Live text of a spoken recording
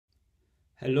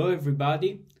Hello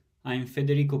everybody, I'm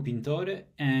Federico Pintore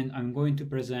and I'm going to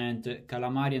present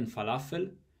Calamari and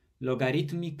Falafl,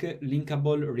 Logarithmic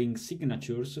Linkable Ring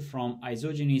Signatures from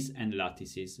Isogenies and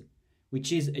Lattices,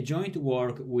 which is a joint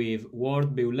work with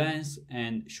Beullens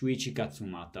and Shuichi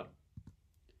Katsumata.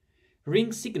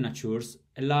 Ring signatures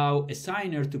allow a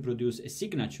signer to produce a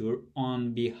signature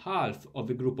on behalf of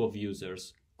a group of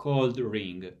users, called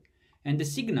ring, and the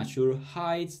signature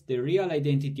hides the real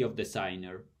identity of the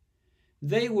signer.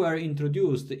 They were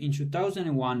introduced in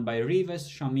 2001 by Rives,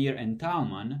 Shamir and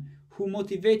Tauman, who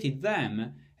motivated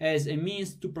them as a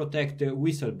means to protect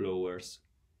whistleblowers.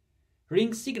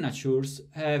 Ring signatures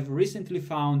have recently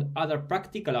found other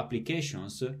practical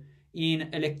applications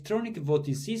in electronic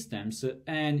voting systems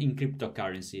and in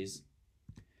cryptocurrencies.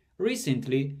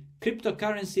 Recently,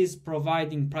 cryptocurrencies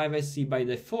providing privacy by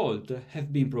default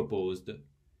have been proposed.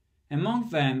 Among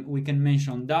them, we can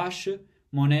mention Dash,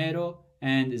 Monero,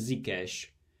 and Zcash.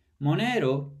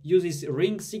 Monero uses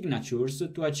ring signatures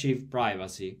to achieve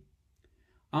privacy.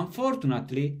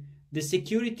 Unfortunately, the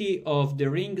security of the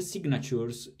ring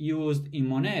signatures used in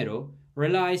Monero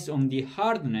relies on the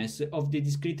hardness of the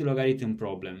discrete logarithm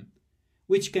problem,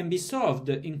 which can be solved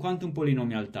in quantum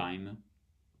polynomial time.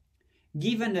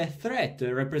 Given the threat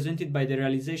represented by the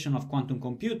realization of quantum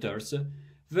computers,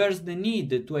 there's the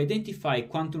need to identify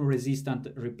quantum-resistant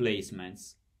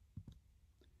replacements.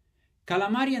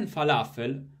 Calamari and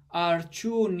Falafl are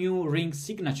two new ring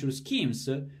signature schemes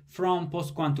from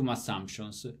post-quantum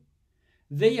assumptions.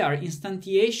 They are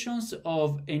instantiations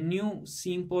of a new,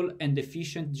 simple and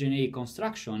efficient generic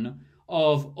construction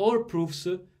of all proofs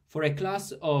for a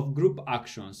class of group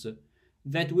actions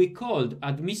that we called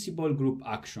admissible group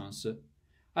actions.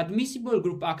 Admissible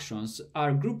group actions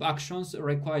are group actions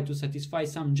required to satisfy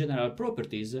some general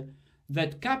properties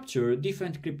that capture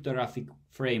different cryptographic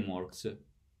frameworks.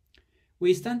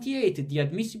 We instantiate the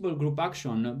admissible group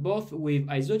action both with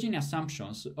isogeny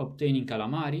assumptions obtaining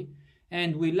Calamari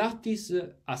and with lattice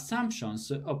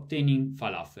assumptions obtaining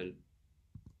Falafl.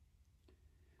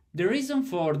 The reason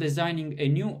for designing a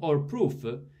new OR proof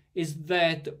is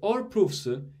that OR proofs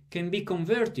can be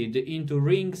converted into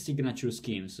ring signature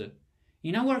schemes.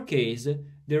 In our case,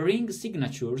 the ring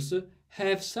signatures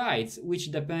have sites which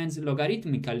depends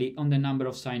logarithmically on the number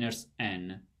of signers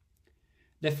n.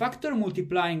 The factor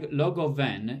multiplying log of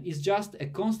n is just a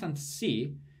constant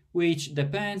c, which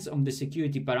depends on the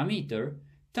security parameter,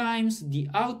 times the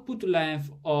output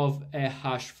length of a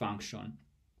hash function.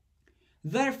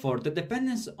 Therefore, the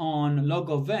dependence on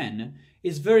log of n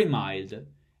is very mild,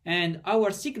 and our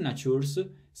signatures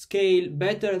scale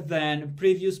better than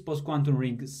previous post-quantum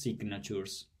ring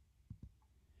signatures.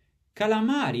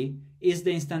 Calamari is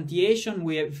the instantiation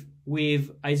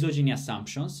with isogeny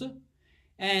assumptions,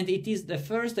 and it is the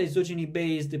first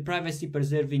isogeny-based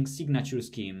privacy-preserving signature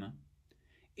scheme.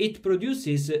 It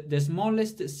produces the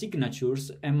smallest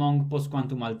signatures among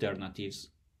post-quantum alternatives.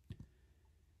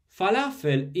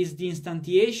 Falafl is the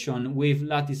instantiation with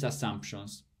lattice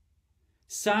assumptions.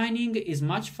 Signing is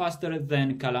much faster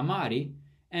than Calamari,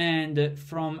 and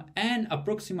from n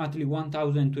approximately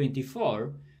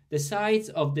 1024, the size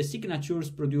of the signatures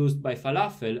produced by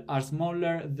Falafl are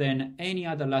smaller than any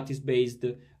other lattice-based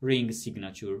ring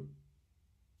signature.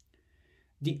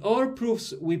 The OR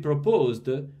proofs we proposed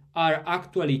are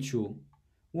actually two.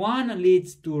 One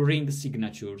leads to ring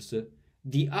signatures,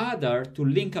 the other to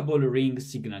linkable ring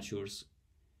signatures.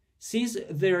 Since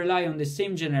they rely on the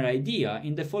same general idea,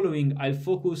 in the following I'll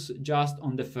focus just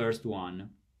on the first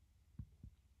one.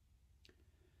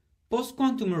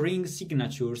 Post-quantum ring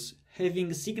signatures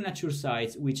having signature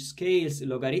size which scales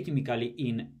logarithmically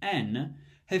in n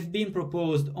have been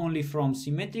proposed only from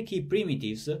symmetric key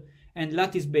primitives and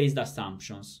lattice-based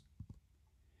assumptions.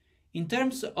 In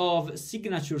terms of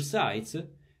signature size,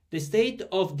 the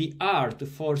state-of-the-art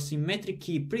for symmetric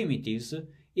key primitives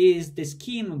is the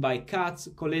scheme by Katz,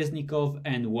 Kolesnikov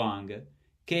and Wang,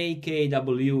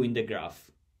 KKW in the graph.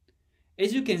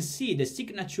 As you can see, the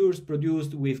signatures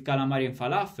produced with Calamari and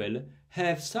Falafl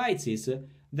have sizes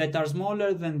that are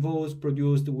smaller than those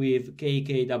produced with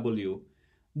KKW,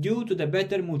 due to the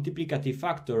better multiplicative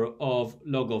factor of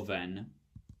log of n.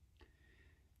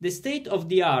 The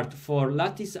state-of-the-art for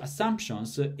lattice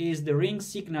assumptions is the ring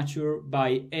signature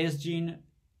by Esgin,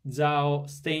 Zhao,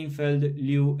 Steinfeld,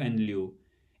 Liu and Liu,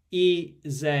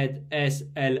 EZSLL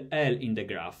in the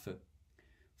graph.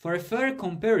 For a fair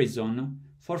comparison,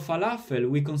 for Falafl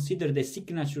we consider the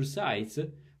signature size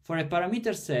for a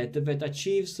parameter set that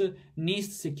achieves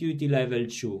NIST security level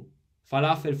 2,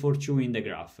 Falafl for 2 in the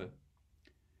graph.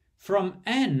 From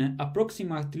n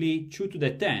approximately 2 to the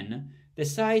 10, the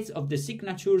size of the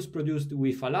signatures produced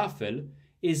with Falafl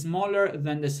is smaller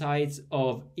than the size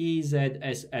of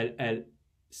EZSLL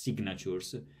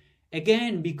signatures,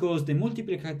 again because the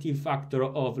multiplicative factor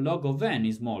of log of n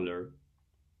is smaller.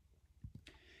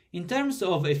 In terms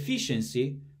of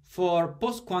efficiency, for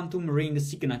post-quantum ring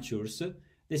signatures,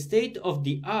 the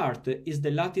state-of-the-art is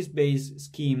the lattice-based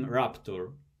scheme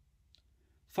Raptor.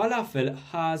 Falafl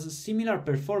has similar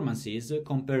performances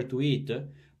compared to it,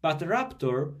 but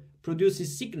Raptor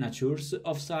produces signatures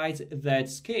of size that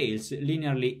scales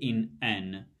linearly in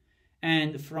n,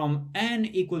 and from n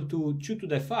equal to 2 to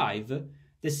the 5,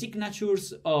 the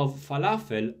signatures of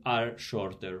Falafl are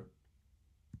shorter.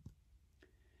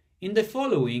 In the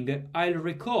following, I'll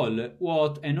recall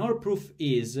what an OR proof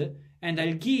is, and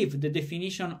I'll give the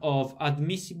definition of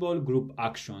admissible group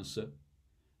actions.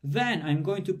 Then I'm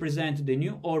going to present the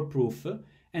new OR proof,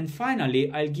 and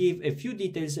finally I'll give a few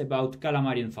details about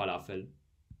Calamari and Falafl.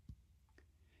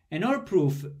 An OR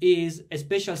proof is a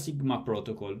special sigma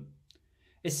protocol.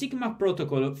 A sigma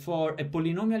protocol for a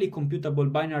polynomially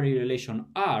computable binary relation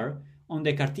R on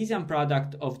the Cartesian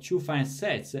product of two finite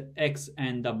sets X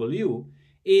and W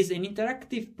is an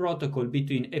interactive protocol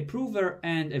between a prover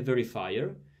and a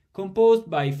verifier composed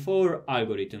by 4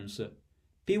 algorithms,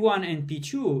 P1 and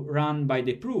P2 run by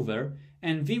the prover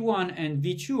and V1 and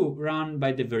V2 run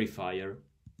by the verifier.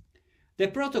 The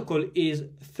protocol is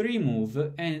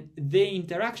 3-move and the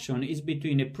interaction is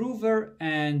between a prover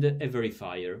and a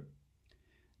verifier.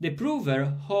 The prover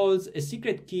holds a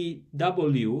secret key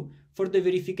W for the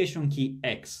verification key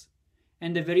X,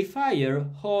 and the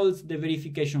verifier holds the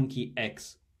verification key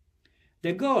X.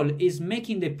 The goal is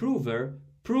making the prover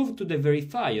prove to the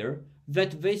verifier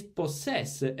that they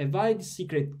possess a valid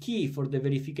secret key for the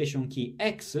verification key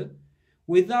X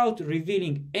without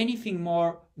revealing anything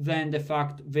more than the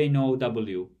fact they know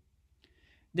W.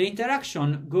 The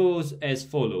interaction goes as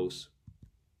follows.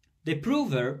 The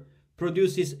prover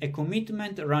produces a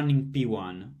commitment running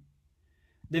P1.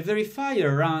 The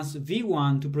verifier runs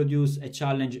V1 to produce a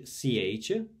challenge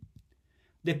CH.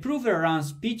 The prover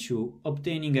runs P2,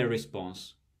 obtaining a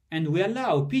response, and we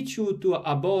allow P2 to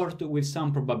abort with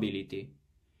some probability.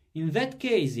 In that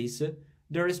cases,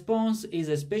 the response is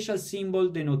a special symbol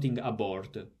denoting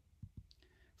abort.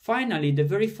 Finally, the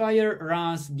verifier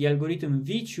runs the algorithm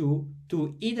V2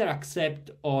 to either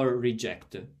accept or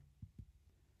reject.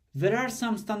 There are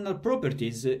some standard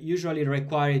properties usually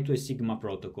required to a sigma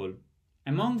protocol.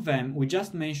 Among them, we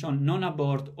just mentioned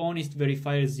non-abort honest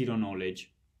verifier zero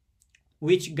knowledge,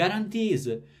 which guarantees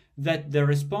that the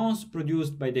response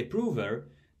produced by the prover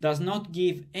does not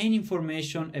give any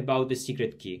information about the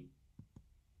secret key.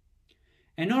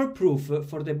 An OR proof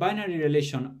for the binary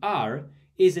relation R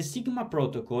is a sigma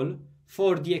protocol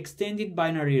for the extended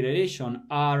binary relation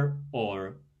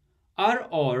R-OR.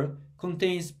 R-OR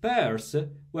contains pairs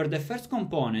where the first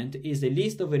component is a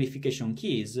list of verification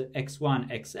keys x1,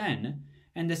 xn,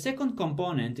 and the second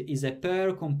component is a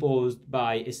pair composed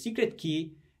by a secret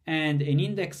key and an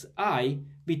index I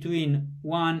between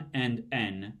 1 and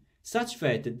n, such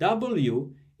that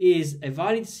W is a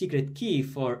valid secret key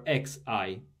for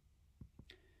xi.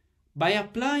 By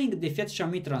applying the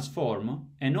Fiat-Shamir transform,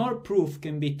 an OR proof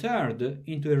can be turned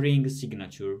into a ring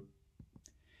signature.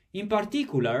 In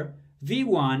particular,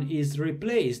 V1 is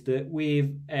replaced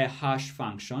with a hash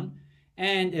function,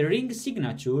 and a ring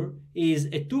signature is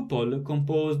a tuple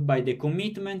composed by the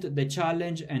commitment, the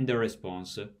challenge, and the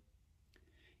response.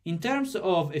 In terms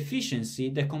of efficiency,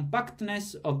 the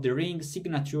compactness of the ring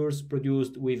signatures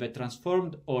produced with a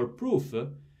transformed OR proof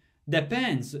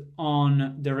depends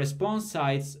on the response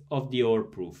size of the OR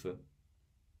proof.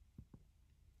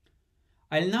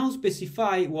 I'll now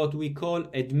specify what we call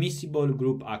admissible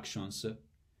group actions.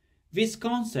 This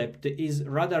concept is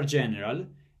rather general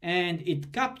and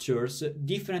it captures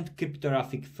different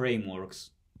cryptographic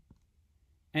frameworks.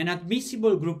 An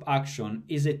admissible group action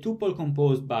is a tuple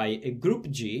composed by a group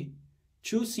G,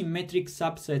 two symmetric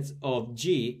subsets of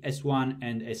G, S1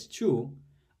 and S2,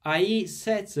 i.e.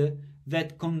 sets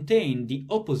that contain the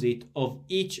opposite of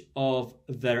each of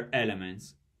their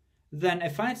elements, then a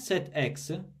finite set X,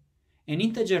 an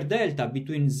integer delta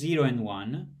between 0 and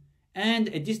 1, and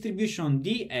a distribution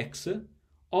dx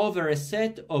over a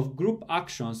set of group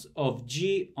actions of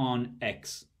G on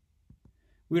X.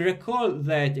 We recall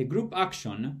that a group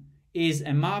action is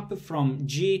a map from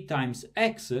G times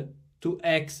X to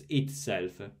X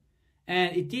itself,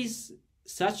 and it is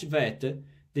such that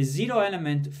the zero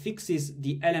element fixes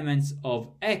the elements of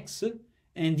X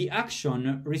and the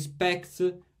action respects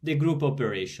the group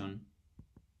operation.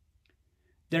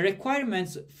 The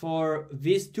requirements for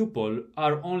this tuple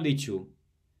are only two.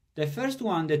 The first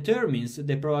one determines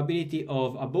the probability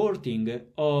of aborting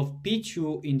of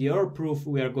P2 in the OR proof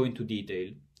we are going to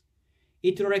detail.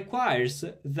 It requires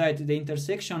that the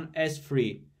intersection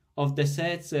S3 of the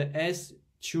sets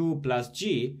S2 plus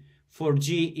G for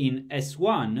G in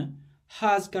S1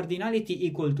 has cardinality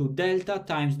equal to delta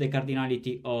times the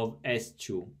cardinality of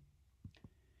S2.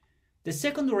 The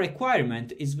second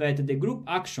requirement is that the group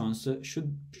actions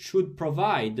should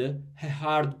provide a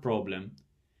hard problem.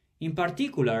 In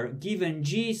particular, given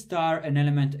G star an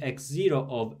element x0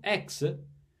 of X,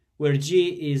 where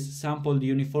G is sampled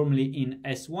uniformly in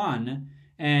S1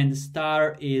 and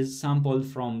star is sampled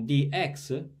from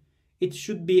dx, it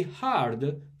should be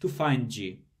hard to find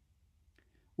G.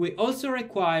 We also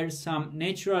require some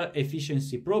natural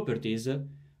efficiency properties,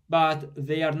 but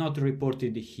they are not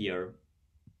reported here.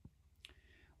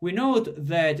 We note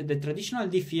that the traditional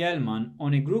Diffie-Hellman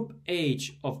on a group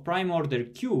H of prime order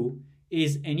Q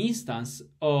is an instance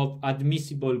of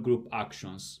admissible group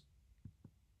actions.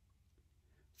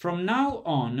 From now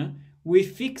on, we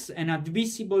fix an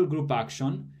admissible group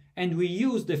action and we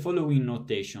use the following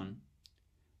notation.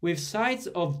 With sides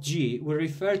of G, we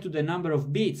refer to the number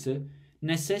of bits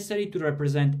necessary to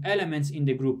represent elements in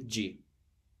the group G.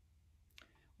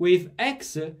 With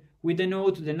X, we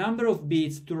denote the number of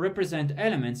bits to represent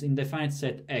elements in the finite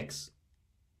set X.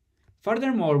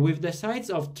 Furthermore, with the sides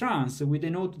of trans, we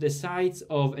denote the sides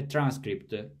of a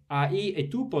transcript, i.e. a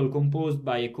tuple composed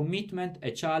by a commitment, a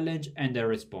challenge, and a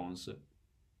response.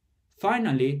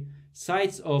 Finally,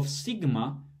 sides of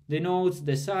sigma denotes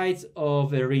the sides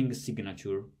of a ring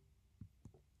signature.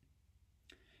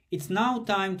 It's now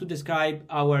time to describe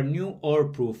our new OR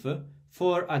proof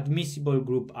for admissible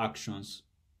group actions.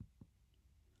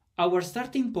 Our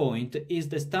starting point is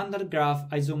the standard graph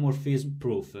isomorphism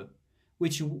proof,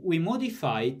 which we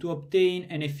modify to obtain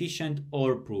an efficient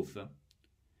OR proof.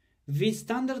 This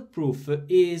standard proof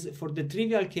is for the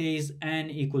trivial case n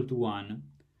equal to 1,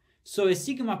 so a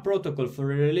sigma protocol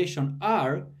for a relation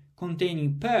R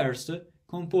containing pairs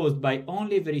composed by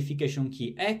only a verification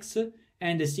key X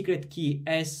and a secret key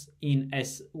S in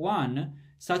S1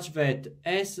 such that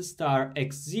S star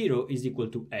X0 is equal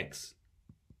to X.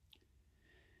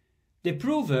 The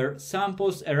prover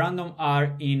samples a random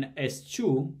R in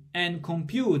S2 and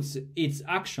computes its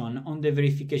action on the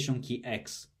verification key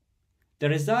X. The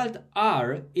result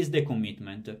R is the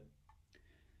commitment.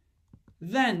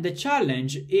 Then the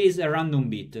challenge is a random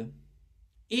bit.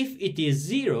 If it is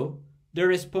 0, the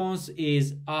response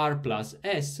is R plus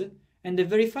S, and the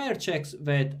verifier checks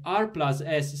that R plus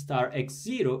S star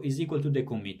X0 is equal to the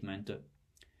commitment.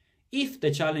 If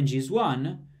the challenge is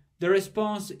 1, the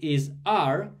response is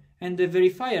R, and the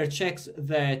verifier checks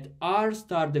that R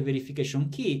star the verification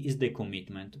key is the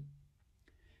commitment.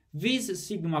 This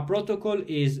sigma protocol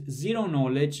is zero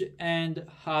knowledge and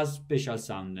has spatial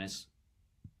soundness.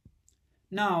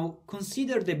 Now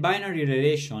consider the binary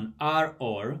relation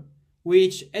R-OR,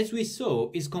 which, as we saw,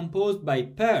 is composed by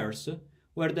pairs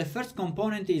where the first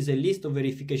component is a list of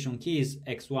verification keys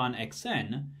x1,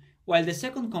 xn, while the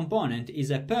second component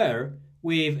is a pair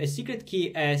with a secret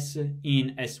key S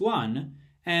in S1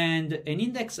 and an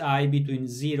index I between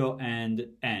 0 and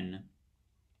n.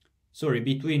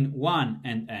 Between 1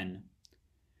 and n.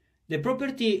 The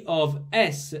property of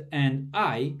S and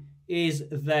I is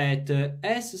that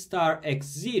S star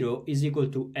x0 is equal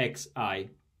to xi.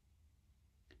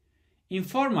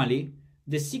 Informally,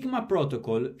 the sigma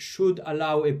protocol should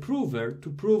allow a prover to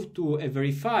prove to a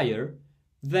verifier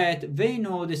that they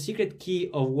know the secret key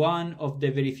of one of the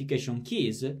verification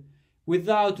keys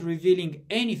without revealing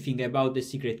anything about the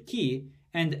secret key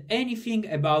and anything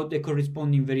about the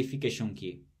corresponding verification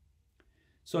key.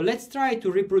 So let's try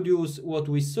to reproduce what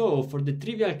we saw for the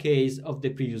trivial case of the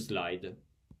previous slide.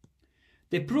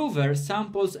 The prover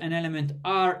samples an element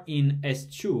R in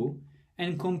S2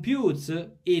 and computes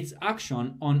its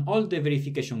action on all the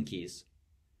verification keys.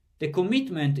 The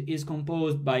commitment is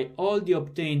composed by all the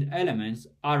obtained elements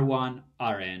R1,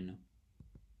 Rn.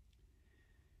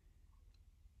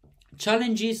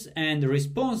 Challenges and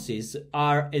responses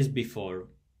are as before.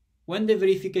 When the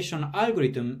verification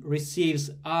algorithm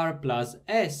receives R plus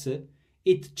S,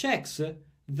 it checks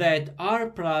that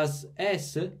R plus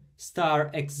S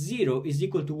star x0 is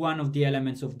equal to one of the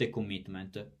elements of the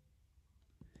commitment.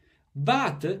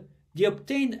 But the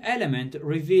obtained element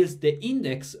reveals the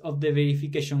index of the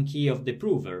verification key of the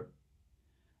prover.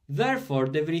 Therefore,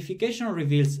 the verification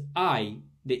reveals I,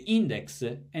 the index,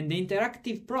 and the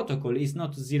interactive protocol is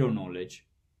not zero knowledge.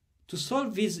 To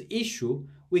solve this issue,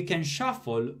 we can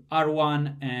shuffle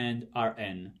R1 and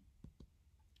Rn.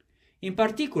 In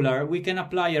particular, we can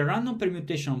apply a random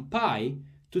permutation pi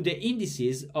to the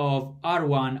indices of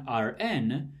R1,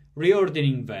 Rn,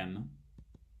 reordering them.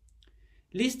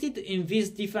 Listed in this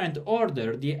different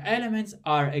order, the elements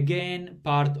are again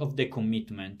part of the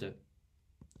commitment.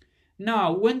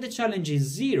 Now, when the challenge is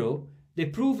 0, the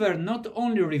prover not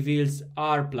only reveals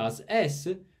R plus S,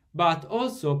 but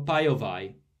also pi of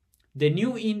I, the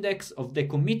new index of the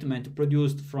commitment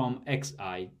produced from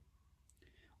xi.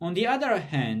 On the other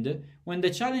hand, when the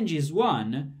challenge is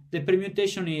 1, the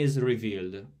permutation is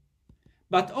revealed.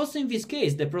 But also in this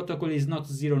case, the protocol is not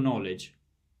zero knowledge,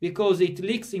 because it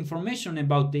leaks information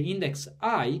about the index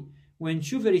I when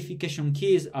two verification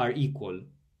keys are equal.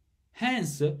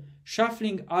 Hence,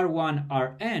 shuffling R1,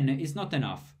 Rn is not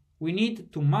enough. We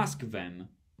need to mask them.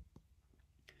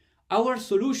 Our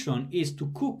solution is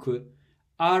to cook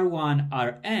R1,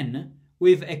 Rn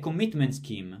with a commitment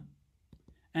scheme,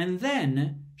 and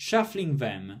then shuffling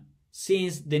them,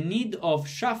 since the need of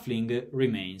shuffling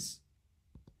remains.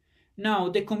 Now,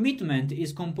 the commitment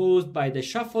is composed by the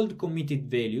shuffled committed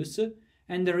values,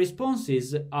 and the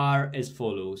responses are as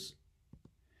follows.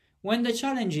 When the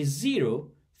challenge is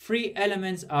 0, 3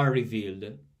 elements are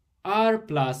revealed, R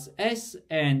plus S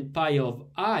and pi of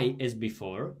I as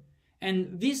before,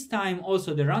 and this time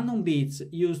also the random bits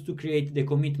used to create the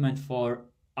commitment for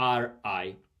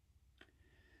Ri.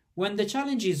 When the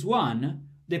challenge is 1,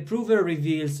 the prover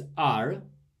reveals R,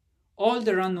 all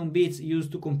the random bits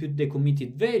used to compute the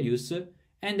committed values,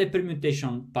 and the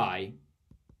permutation pi.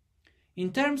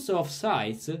 In terms of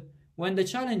size, when the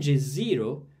challenge is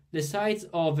 0, the size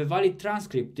of a valid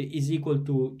transcript is equal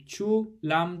to 2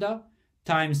 lambda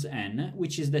times n,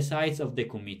 which is the size of the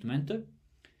commitment,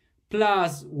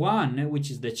 plus 1, which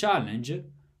is the challenge,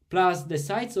 plus the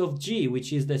size of g,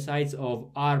 which is the size of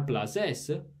R plus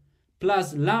S,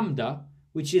 plus lambda,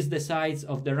 which is the size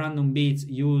of the random bits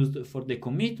used for the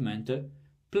commitment,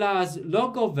 plus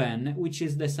log of n, which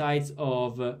is the size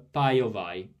of pi of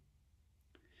I.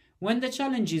 When the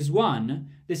challenge is 1,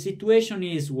 the situation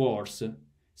is worse,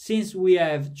 since we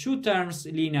have 2 terms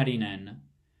linear in n.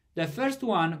 The first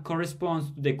one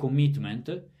corresponds to the commitment,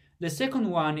 the second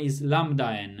one is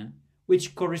lambda n,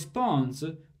 which corresponds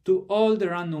to all the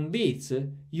random bits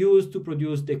used to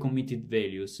produce the committed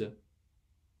values.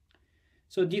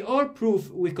 So the OR proof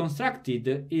we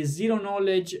constructed is zero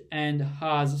knowledge and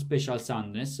has special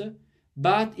soundness,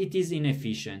 but it is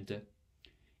inefficient.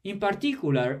 In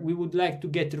particular, we would like to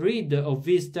get rid of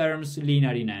these terms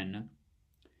linear in n.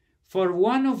 For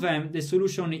one of them, the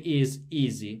solution is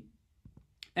easy,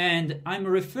 and I'm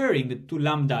referring to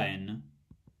lambda n.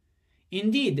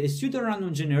 Indeed, a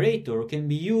pseudo-random generator can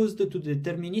be used to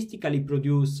deterministically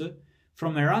produce,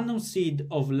 from a random seed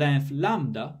of length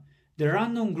lambda, the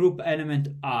random group element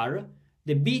R,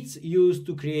 the bits used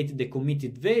to create the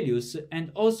committed values,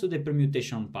 and also the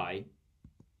permutation pi.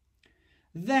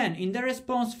 Then, in the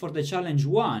response for the challenge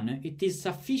 1, it is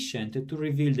sufficient to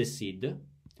reveal the seed,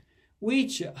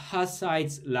 which has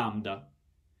size lambda.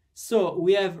 So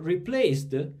we have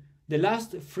replaced the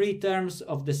last 3 terms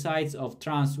of the size of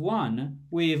trans 1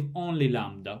 with only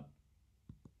lambda.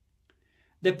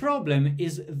 The problem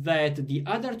is that the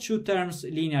other 2 terms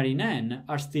linear in n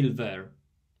are still there,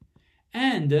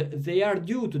 and they are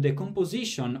due to the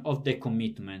composition of the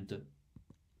commitment.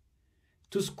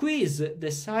 To squeeze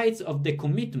the size of the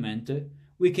commitment,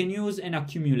 we can use an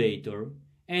accumulator,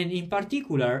 and in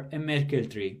particular a Merkle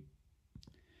tree.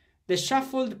 The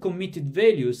shuffled committed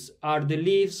values are the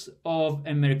leaves of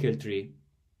a Merkle tree,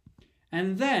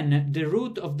 and then the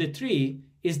root of the tree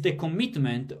is the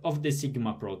commitment of the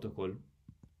sigma protocol.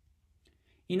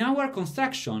 In our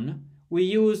construction, we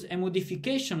use a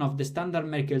modification of the standard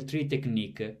Merkle tree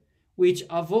technique, which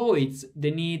avoids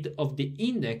the need of the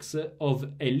index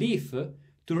of a leaf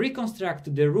to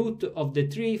reconstruct the root of the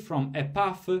tree from a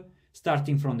path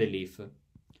starting from the leaf.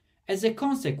 As a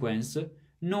consequence,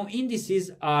 no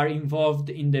indices are involved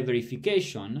in the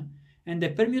verification, and the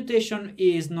permutation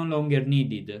is no longer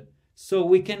needed, so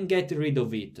we can get rid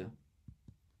of it.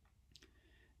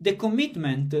 The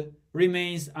commitment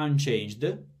remains unchanged,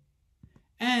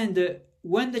 and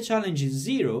when the challenge is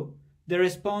 0, the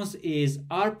response is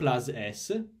R plus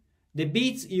S, the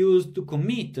bits used to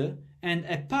commit, and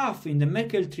a path in the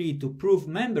Merkle tree to prove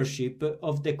membership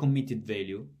of the committed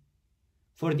value.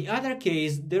 For the other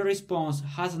case, the response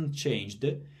hasn't changed,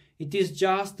 it is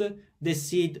just the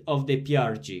seed of the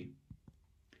PRG.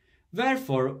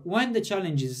 Therefore, when the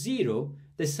challenge is 0,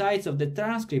 the size of the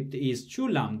transcript is 2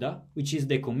 lambda, which is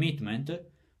the commitment,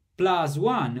 plus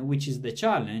 1, which is the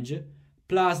challenge,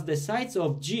 plus the size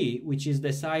of G, which is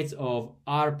the size of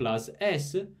R plus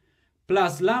S,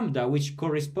 plus lambda, which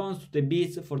corresponds to the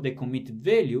bits for the committed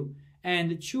value,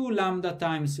 and 2 lambda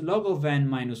times log of n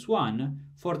minus 1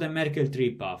 for the Merkel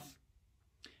tree path.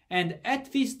 And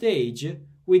at this stage,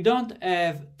 we don't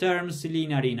have terms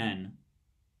linear in n.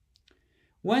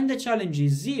 When the challenge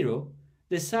is 0,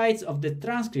 the size of the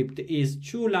transcript is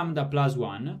 2 lambda plus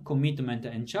 1, commitment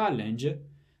and challenge,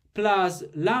 plus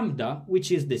lambda,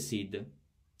 which is the seed.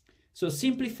 So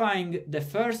simplifying the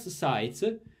first size,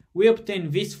 we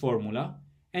obtain this formula,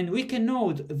 and we can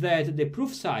note that the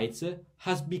proof size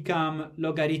has become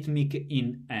logarithmic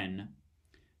in n.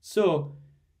 So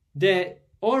the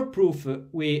OR proof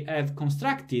we have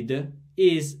constructed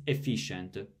is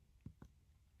efficient.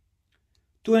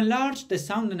 To enlarge the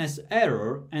soundness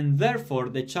error and therefore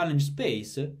the challenge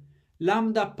space,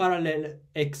 lambda parallel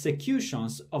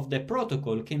executions of the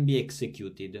protocol can be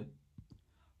executed.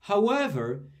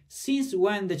 However, since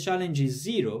when the challenge is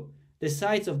 0, the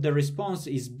size of the response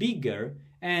is bigger,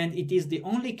 and it is the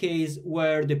only case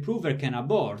where the prover can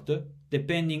abort,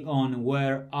 depending on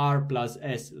where r plus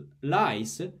s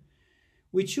lies,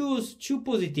 we choose two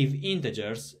positive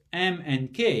integers, m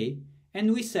and k,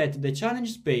 and we set the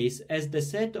challenge space as the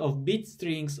set of bit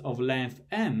strings of length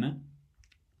m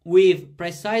with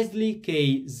precisely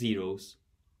k zeros.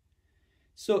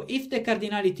 So if the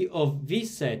cardinality of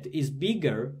this set is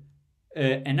bigger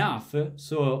enough,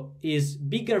 so is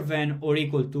bigger than or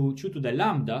equal to 2 to the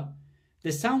lambda,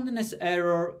 the soundness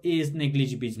error is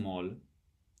negligibly small.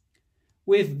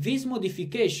 With this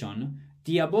modification,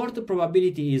 the abort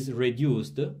probability is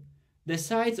reduced, the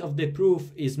size of the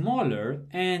proof is smaller,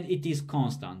 and it is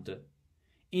constant.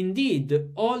 Indeed,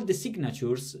 all the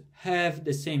signatures have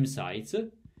the same size,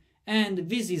 and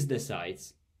this is the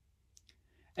size.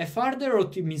 A further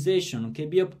optimization can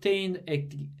be obtained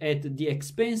at the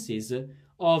expenses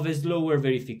of a slower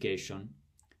verification.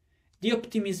 The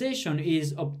optimization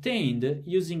is obtained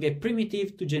using a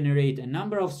primitive to generate a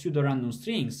number of pseudorandom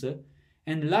strings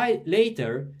and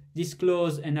later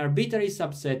disclose an arbitrary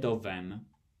subset of them.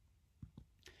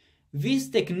 This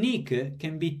technique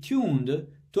can be tuned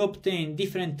to obtain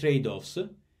different trade-offs,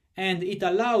 and it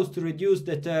allows to reduce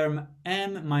the term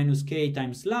m minus k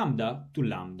times lambda to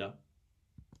lambda.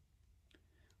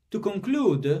 To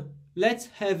conclude, let's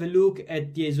have a look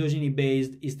at the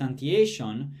isogeny-based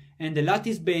instantiation and the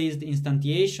lattice-based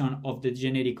instantiation of the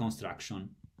generic construction.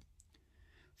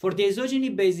 For the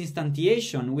isogeny-based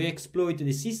instantiation, we exploit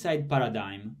the seaside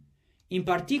paradigm. In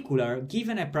particular,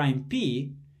 given a prime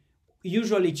p,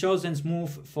 usually chosen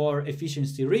smooth for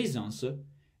efficiency reasons,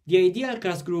 the ideal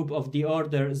class group of the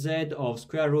order z of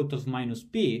square root of minus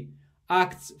p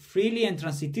acts freely and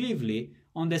transitively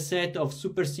on the set of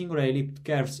supersingular elliptic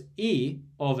curves E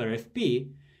over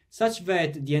Fp, such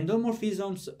that the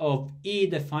endomorphisms of E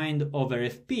defined over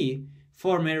Fp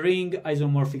form a ring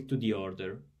isomorphic to the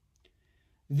order.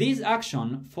 This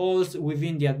action falls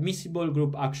within the admissible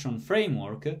group action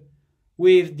framework,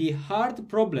 with the hard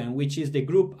problem, which is the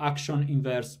group action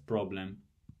inverse problem.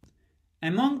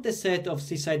 Among the set of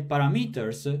seaside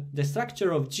parameters, the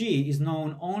structure of G is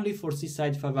known only for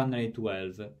seaside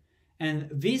 512, and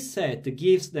this set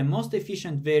gives the most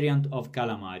efficient variant of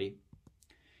Calamari.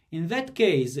 In that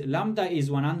case, lambda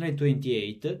is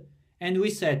 128, and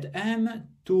we set m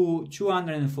to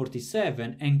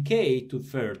 247 and k to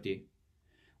 30.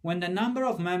 When the number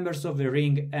of members of a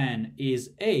ring n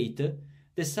is 8,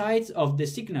 the size of the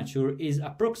signature is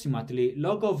approximately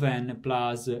log of n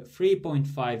plus 3.5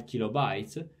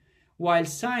 kilobytes, while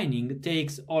signing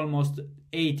takes almost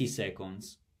 80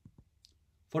 seconds.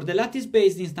 For the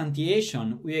lattice-based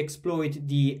instantiation, we exploit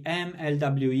the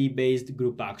MLWE-based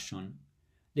group action.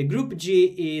 The group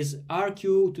G is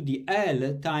RQ to the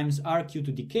L times RQ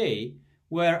to the K,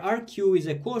 where RQ is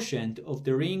a quotient of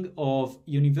the ring of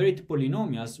univariate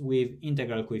polynomials with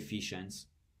integral coefficients.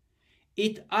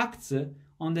 It acts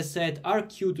on the set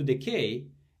RQ to the K,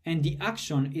 and the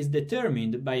action is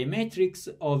determined by a matrix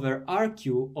over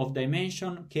RQ of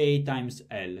dimension K times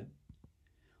L.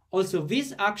 Also,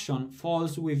 this action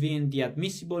falls within the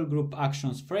admissible group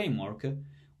actions framework,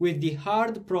 with the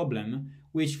hard problem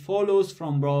which follows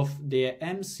from both the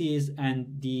MCs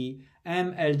and the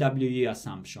MLWE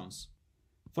assumptions.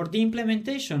 For the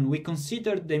implementation, we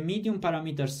considered the medium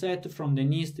parameter set from the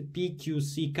NIST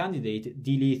PQC candidate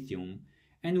dilithium,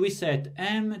 and we set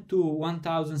m to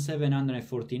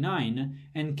 1749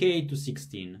 and k to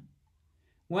 16.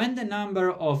 When the number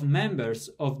of members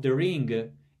of the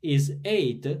ring is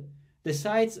 8, the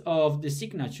size of the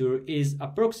signature is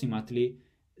approximately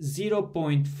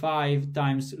 0.5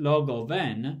 times log of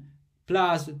n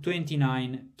plus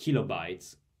 29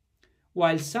 kilobytes,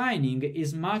 while signing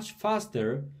is much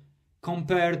faster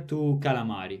compared to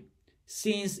Calamari,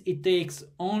 since it takes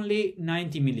only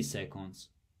 90 milliseconds.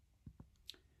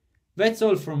 That's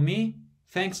all from me.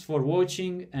 Thanks for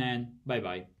watching and bye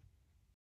bye.